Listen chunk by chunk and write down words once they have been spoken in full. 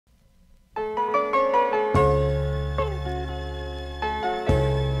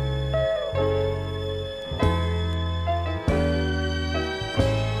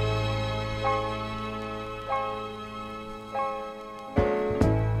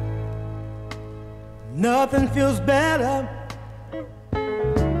Nothing feels better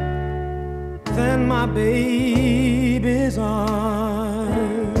than my baby's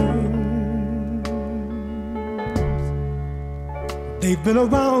arms. They've been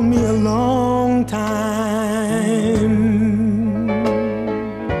around me a long time.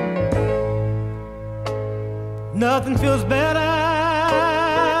 Nothing feels better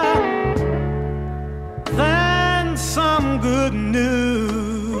than some good news.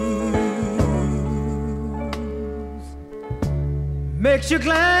 Makes you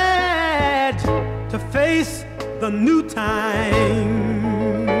glad to face the new times.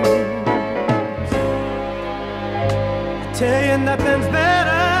 I tell you nothing's better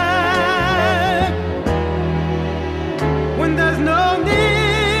when there's no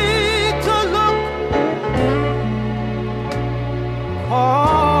need to look.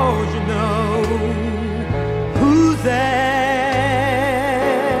 'Cause you know who's there.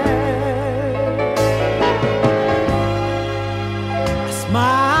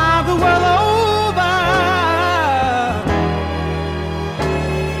 Smile the world over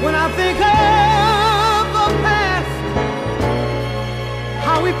when I think of the past,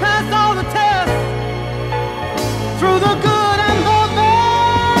 how we passed all the tests through the good and the bad.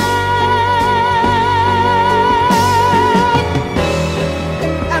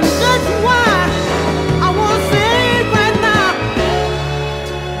 And that's why I want to sing right now.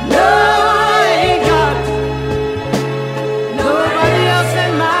 No, I ain't got nobody else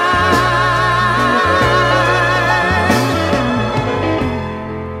in mind.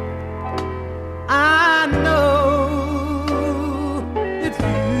 I know it's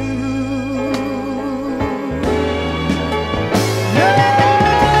you. No,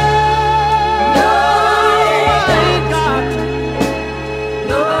 I ain't got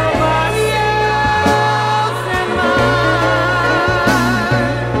nobody else in mind.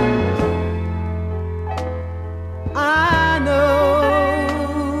 I know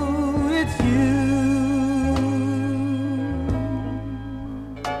it's you.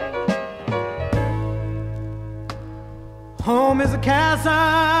 Home is a castle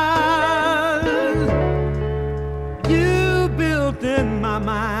you built in my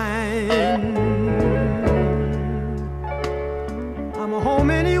mind. I'm a home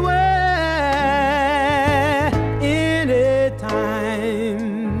anywhere, anytime.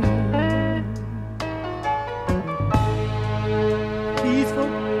 Peaceful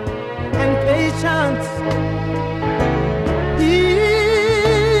and patience,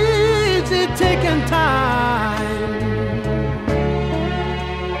 easy taking time.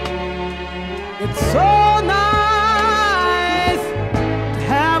 It's so